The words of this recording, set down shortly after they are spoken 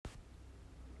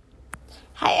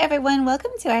Hi everyone, welcome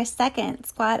to our second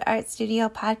Squad Art Studio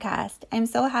podcast. I'm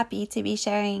so happy to be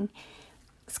sharing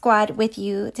Squad with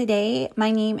you today.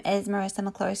 My name is Marissa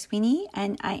McClure-Sweeney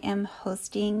and I am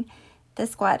hosting the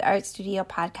Squad Art Studio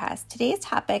podcast. Today's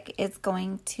topic is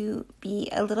going to be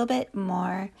a little bit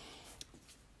more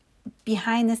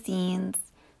behind the scenes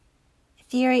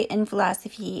theory and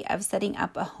philosophy of setting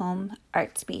up a home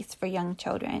art space for young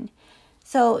children.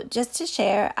 So just to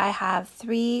share, I have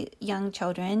 3 young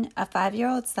children, a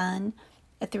 5-year-old son,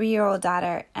 a 3-year-old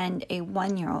daughter, and a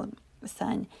 1-year-old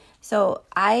son. So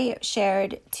I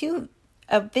shared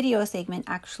a video segment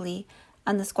actually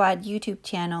on the Squad YouTube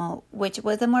channel, which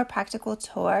was a more practical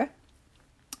tour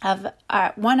of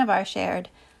one of our shared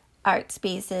art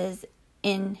spaces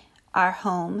in our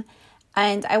home.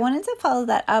 And I wanted to follow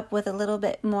that up with a little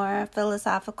bit more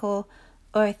philosophical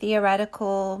or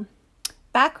theoretical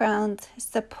background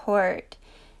support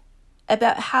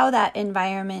about how that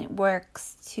environment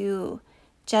works to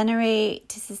generate,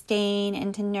 to sustain,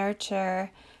 and to nurture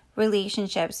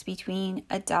relationships between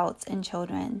adults and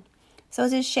children. So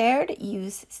it's a shared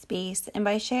use space, and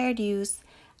by shared use,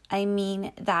 I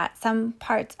mean that some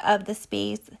parts of the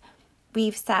space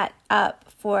we've set up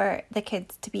for the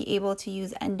kids to be able to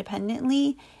use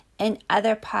independently, and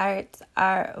other parts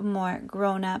are more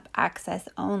grown-up access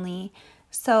only.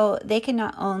 So they can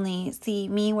not only see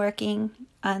me working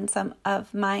on some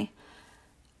of my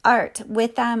art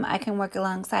with them, I can work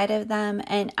alongside of them,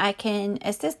 and I can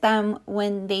assist them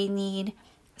when they need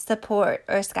support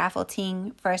or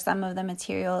scaffolding for some of the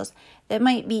materials that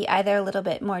might be either a little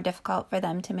bit more difficult for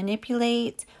them to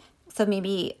manipulate. So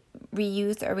maybe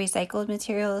reused or recycled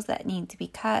materials that need to be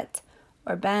cut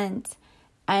or bent.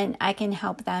 And I can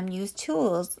help them use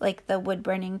tools like the wood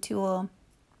burning tool,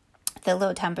 the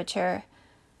low temperature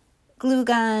glue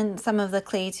gun, some of the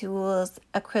clay tools,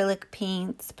 acrylic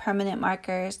paints, permanent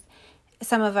markers,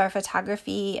 some of our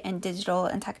photography and digital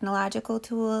and technological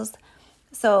tools.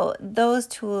 So those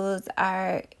tools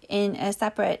are in a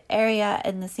separate area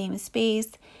in the same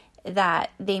space that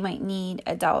they might need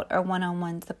adult or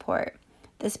one-on-one support.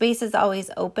 The space is always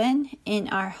open in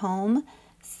our home,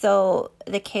 so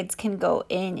the kids can go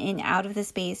in and out of the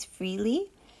space freely.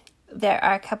 There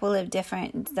are a couple of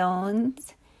different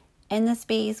zones in the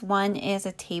space. One is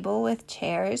a table with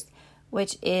chairs,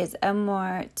 which is a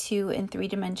more 2- and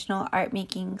 3-dimensional art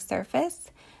making surface.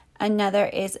 Another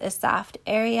is a soft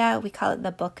area. We call it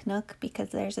the book nook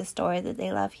because there's a store that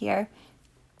they love here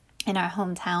in our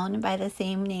hometown by the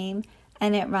same name,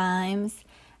 and it rhymes.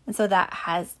 And so that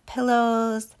has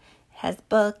pillows, it has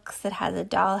books, it has a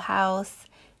dollhouse,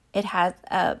 it has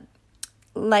a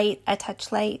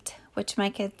touch light, which my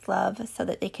kids love so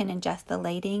that they can adjust the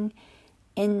lighting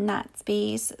in that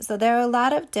space. So there are a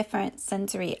lot of different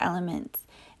sensory elements,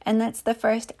 and that's the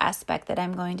first aspect that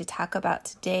I'm going to talk about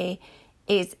today,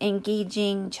 is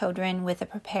engaging children with a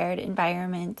prepared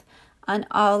environment on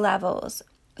all levels.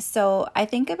 So I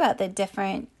think about the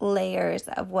different layers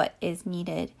of what is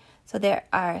needed. So there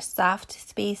are soft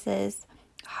spaces,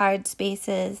 hard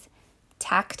spaces,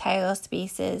 tactile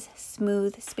spaces,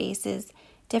 smooth spaces,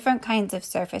 different kinds of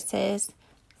surfaces.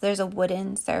 There's a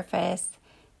wooden surface,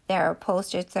 there are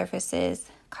upholstered surfaces,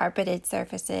 carpeted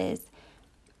surfaces,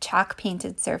 chalk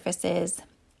painted surfaces,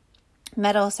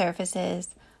 metal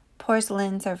surfaces,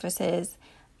 porcelain surfaces.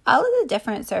 All of the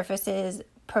different surfaces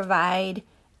provide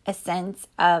a sense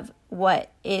of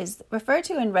what is referred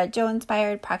to in Red Joe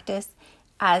inspired practice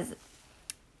as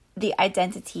the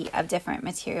identity of different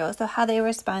materials. So how they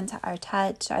respond to our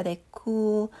touch. Are they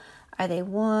cool? Are they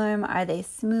warm? Are they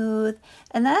smooth?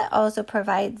 And that also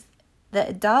provides the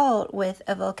adult with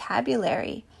a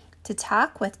vocabulary to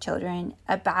talk with children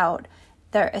about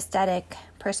their aesthetic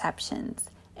perceptions.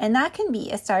 And that can be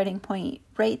a starting point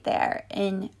right there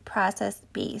in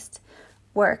process-based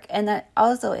work. And that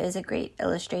also is a great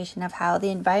illustration of how the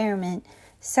environment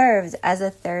serves as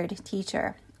a third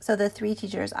teacher. So the 3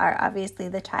 teachers are obviously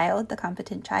the child, the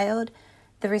competent child,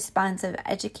 the responsive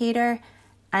educator,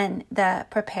 and the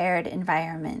prepared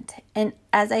environment. And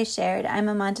as I shared, I'm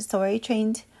a Montessori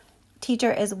trained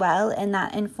teacher as well, and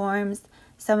that informs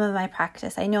some of my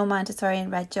practice. I know Montessori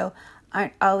and Red Joe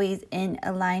aren't always in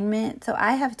alignment, so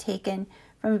I have taken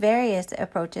from various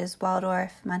approaches,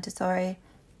 Waldorf, Montessori,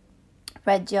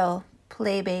 Red Joe,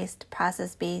 play-based,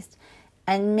 process-based,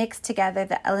 and mixed together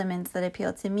the elements that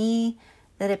appeal to me,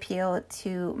 that appeal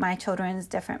to my children's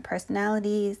different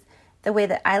personalities, the way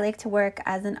that I like to work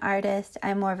as an artist.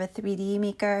 I'm more of a 3D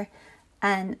maker,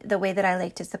 and the way that I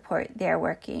like to support their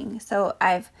working. So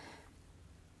I've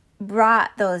brought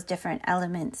those different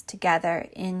elements together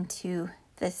into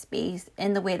the space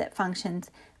in the way that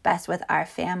functions best with our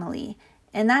family.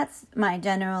 And that's my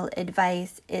general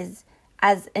advice is,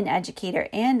 as an educator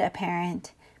and a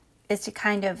parent, is to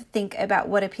kind of think about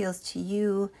what appeals to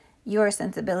you, your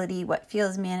sensibility, what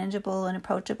feels manageable and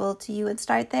approachable to you, and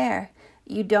start there.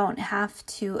 You don't have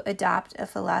to adopt a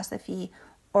philosophy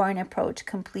or an approach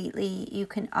completely. You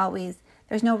can always,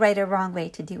 there's no right or wrong way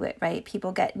to do it, right?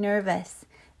 People get nervous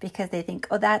because they think,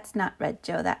 oh, that's not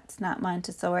Reggio, that's not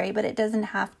Montessori, but it doesn't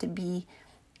have to be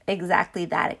exactly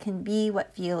that. It can be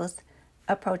what feels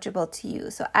approachable to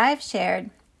you. So I've shared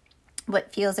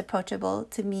what feels approachable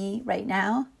to me right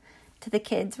now, to the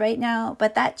kids right now,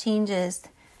 but that changes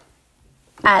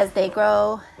as they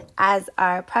grow, as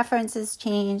our preferences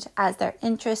change, as their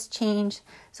interests change.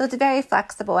 So it's very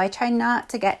flexible. I try not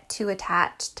to get too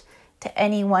attached to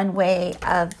any one way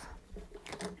of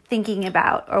thinking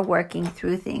about or working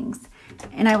through things.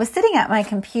 And I was sitting at my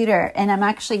computer, and I'm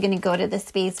actually going to go to the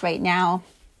space right now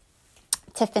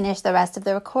to finish the rest of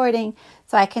the recording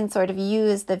so I can sort of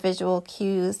use the visual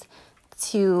cues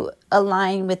to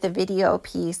align with the video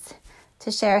piece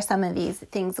to share some of these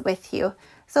things with you.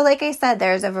 So like I said,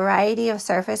 there's a variety of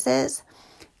surfaces,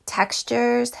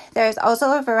 textures. There's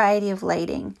also a variety of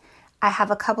lighting. I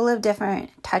have a couple of different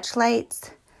touch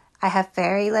lights. I have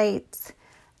fairy lights.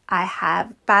 I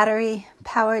have battery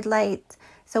powered lights.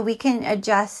 So we can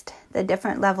adjust the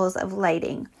different levels of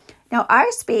lighting. Now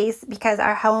our space, because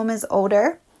our home is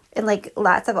older, and like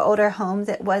lots of older homes,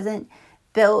 it wasn't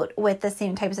built with the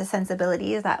same types of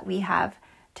sensibilities that we have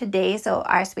today. So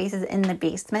our space is in the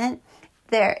basement.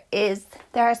 There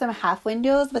are some half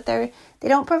windows, but they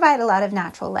don't provide a lot of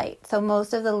natural light. So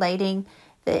most of the lighting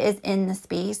that is in the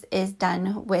space is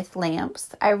done with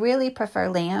lamps. I really prefer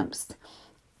lamps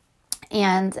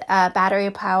and battery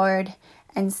powered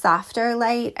and softer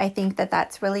light. I think that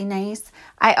that's really nice.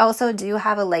 I also do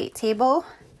have a light table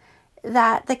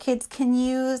that the kids can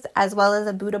use, as well as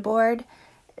a Buddha board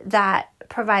that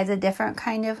provides a different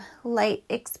kind of light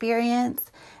experience.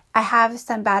 I have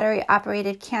some battery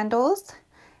operated candles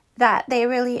that they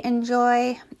really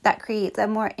enjoy, that creates a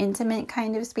more intimate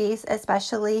kind of space,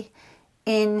 especially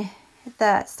in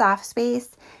the soft space.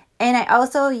 And I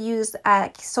also use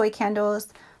soy candles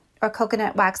or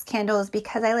coconut wax candles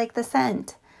because I like the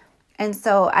scent. And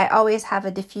so I always have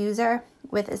a diffuser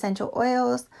with essential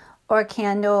oils or a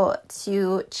candle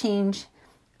to change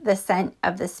the scent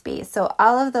of the space. So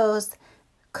all of those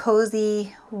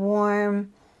cozy,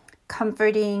 warm,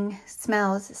 comforting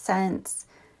smells, scents,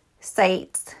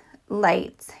 sights,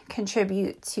 lights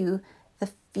contribute to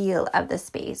the feel of the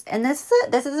space. And this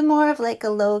is more of like a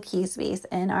low-key space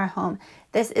in our home.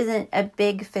 This isn't a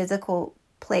big physical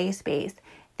play space.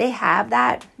 They have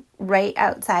that right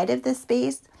outside of the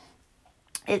space,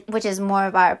 which is more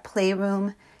of our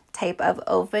playroom type of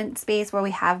open space where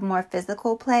we have more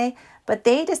physical play. But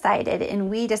they decided, and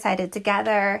we decided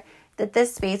together, that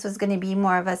this space was going to be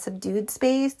more of a subdued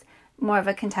space, more of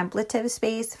a contemplative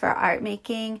space for art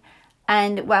making.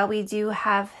 And while we do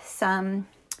have some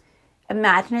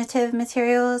imaginative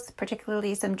materials,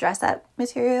 particularly some dress-up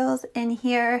materials in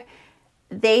here,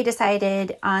 they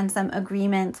decided on some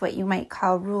agreements, what you might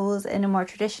call rules in a more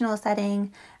traditional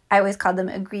setting. I always called them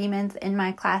agreements in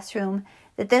my classroom,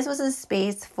 that this was a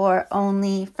space for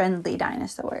only friendly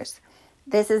dinosaurs.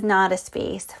 This is not a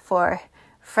space for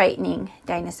frightening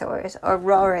dinosaurs or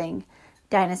roaring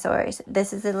dinosaurs.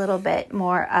 This is a little bit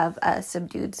more of a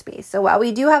subdued space. So while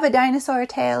we do have a dinosaur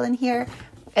tail in here,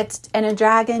 it's in a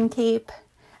dragon cape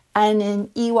and an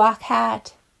Ewok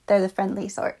hat, they're the friendly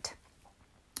sort.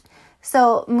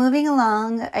 So moving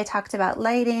along, I talked about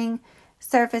lighting,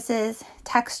 surfaces,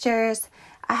 textures.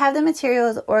 I have the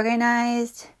materials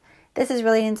organized. This is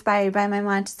really inspired by my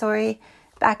Montessori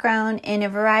background, in a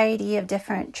variety of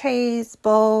different trays,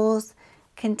 bowls,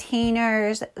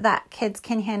 containers that kids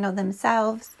can handle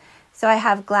themselves. So I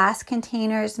have glass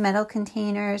containers, metal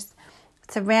containers,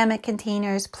 ceramic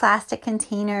containers, plastic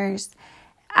containers.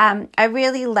 I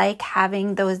really like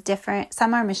having those different,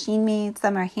 some are machine made,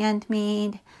 some are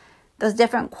handmade, those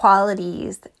different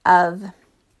qualities of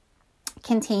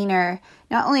container,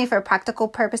 not only for practical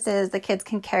purposes, the kids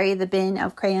can carry the bin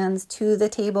of crayons to the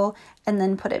table and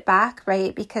then put it back,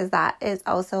 right? Because that is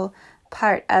also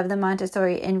part of the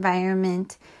Montessori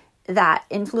environment that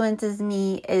influences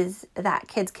me, is that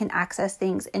kids can access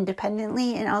things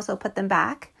independently and also put them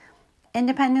back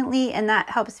independently. And that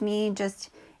helps me just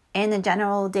in the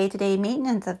general day-to-day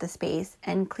maintenance of the space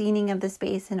and cleaning of the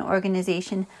space and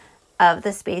organization of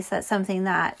the space. That's something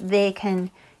that they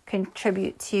can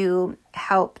contribute to,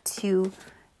 help to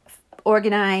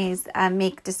organize,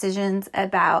 make decisions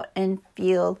about, and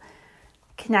feel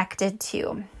connected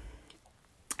to.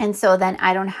 And so then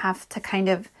I don't have to kind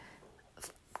of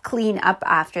clean up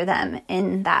after them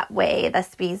in that way. The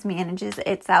space manages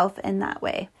itself in that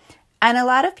way. And a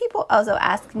lot of people also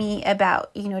ask me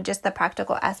about, just the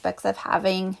practical aspects of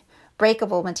having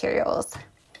breakable materials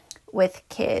with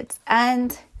kids.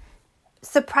 And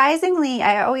surprisingly,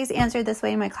 I always answer this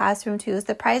way in my classroom too,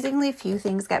 surprisingly few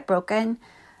things get broken.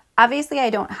 Obviously, I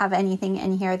don't have anything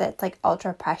in here that's like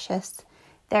ultra precious.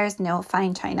 There's no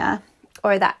fine china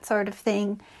or that sort of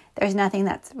thing. There's nothing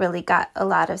that's really got a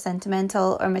lot of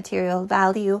sentimental or material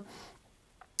value.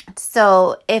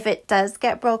 So if it does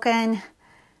get broken,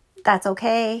 that's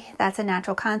okay. That's a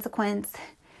natural consequence.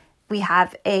 We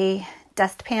have a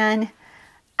dustpan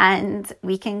and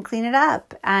we can clean it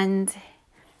up. And,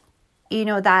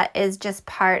 that is just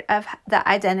part of the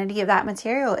identity of that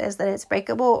material, is that it's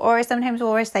breakable, or sometimes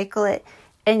we'll recycle it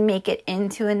and make it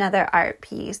into another art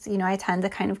piece. I tend to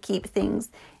kind of keep things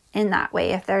in that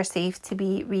way if they're safe to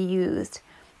be reused.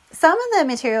 Some of the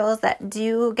materials that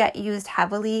do get used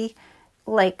heavily,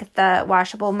 like the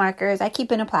washable markers, I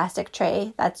keep in a plastic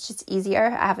tray. That's just easier.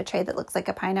 I have a tray that looks like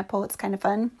a pineapple. It's kind of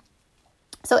fun.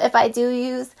 So if I do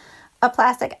use a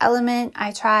plastic element,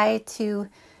 I try to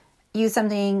use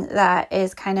something that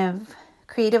is kind of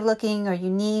creative looking or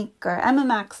unique, or I'm a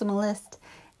maximalist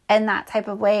in that type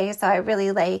of way. So I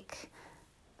really like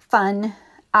fun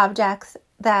objects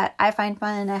that I find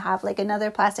fun. I have like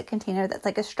another plastic container that's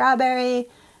like a strawberry.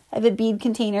 I have a bead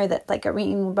container that's like a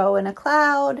rainbow and a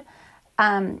cloud.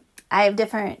 I have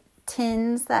different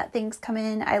tins that things come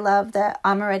in. I love the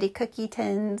Amaretti cookie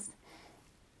tins.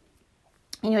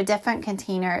 Different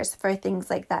containers for things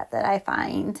like that I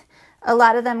find. A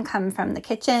lot of them come from the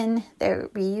kitchen. They're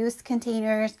reused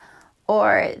containers,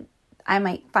 or I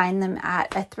might find them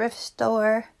at a thrift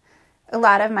store. A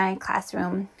lot of my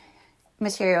classroom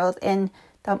materials and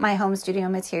my home studio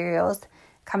materials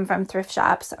come from thrift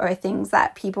shops or things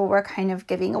that people were kind of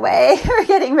giving away or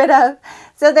getting rid of.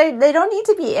 So they don't need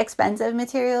to be expensive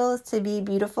materials to be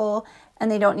beautiful,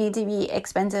 and they don't need to be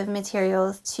expensive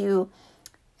materials to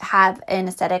have an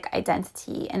aesthetic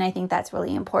identity. And I think that's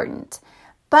really important.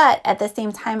 But at the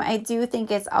same time, I do think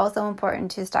it's also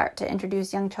important to start to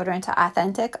introduce young children to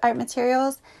authentic art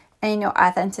materials. And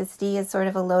authenticity is sort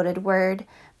of a loaded word,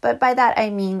 but by that I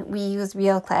mean we use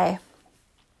real clay.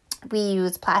 We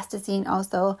use plasticine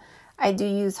also. I do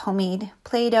use homemade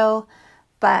Play-Doh,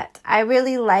 but I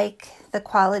really like the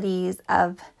qualities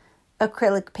of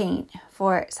acrylic paint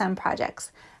for some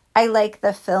projects. I like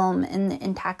the film in the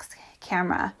Instax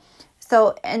camera.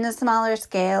 So in a smaller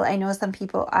scale, I know some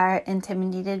people are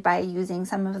intimidated by using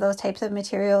some of those types of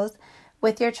materials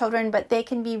with your children, but they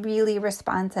can be really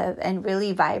responsive and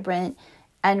really vibrant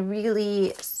and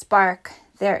really spark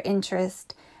their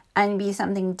interest and be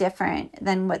something different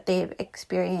than what they've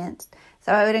experienced.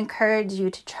 So I would encourage you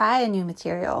to try a new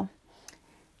material.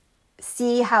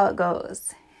 See how it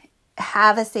goes.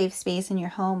 Have a safe space in your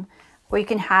home where you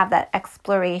can have that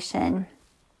exploration.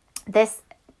 This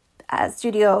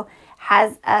studio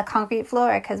has a concrete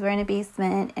floor because we're in a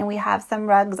basement, and we have some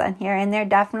rugs on here, and they're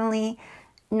definitely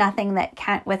nothing that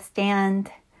can't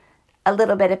withstand a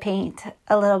little bit of paint,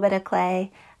 a little bit of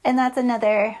clay. And that's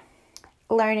another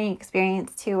learning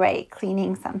experience too, right?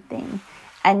 Cleaning something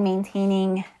and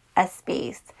maintaining a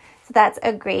space. So that's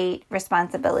a great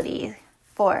responsibility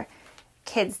for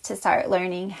kids to start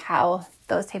learning how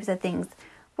those types of things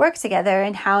work together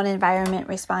and how an environment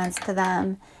responds to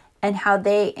them and how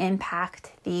they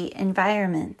impact the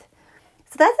environment.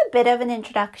 So that's a bit of an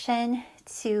introduction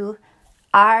to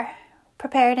our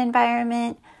prepared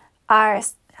environment, our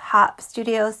HOP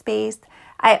studio space.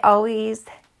 I always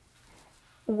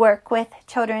work with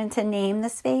children to name the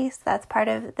space. That's part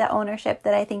of the ownership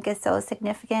that I think is so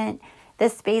significant.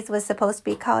 This space was supposed to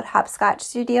be called Hopscotch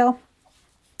Studio,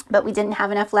 but we didn't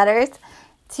have enough letters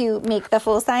to make the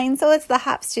full sign. So it's the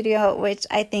HOP Studio, which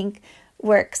I think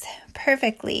works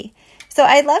perfectly. So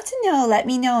I'd love to know, let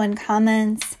me know in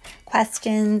comments,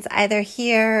 questions, either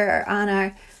here or on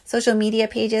our social media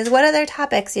pages, what other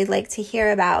topics you'd like to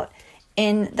hear about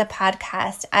in the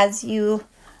podcast. As you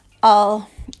all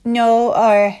know,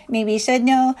 or maybe should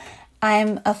know,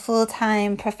 I'm a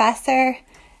full-time professor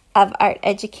of art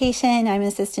education. I'm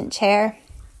assistant chair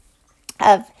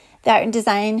of the art and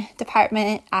design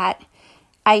department at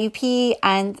IUP,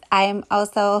 and I'm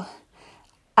also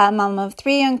a mom of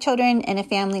 3 young children in a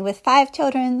family with 5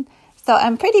 children. So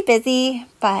I'm pretty busy,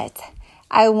 but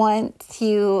I want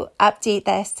to update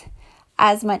this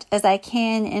as much as I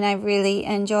can, and I really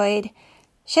enjoyed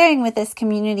sharing with this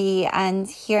community and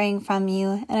hearing from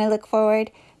you, and I look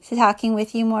forward to talking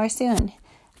with you more soon.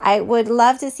 I would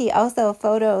love to see also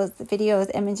photos,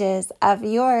 videos, images of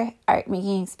your art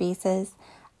making spaces.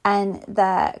 and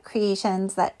the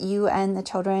creations that you and the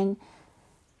children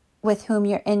with whom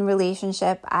you're in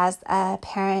relationship as a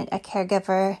parent, a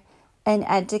caregiver, an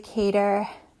educator,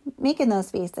 make in those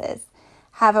spaces.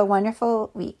 Have a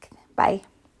wonderful week. Bye.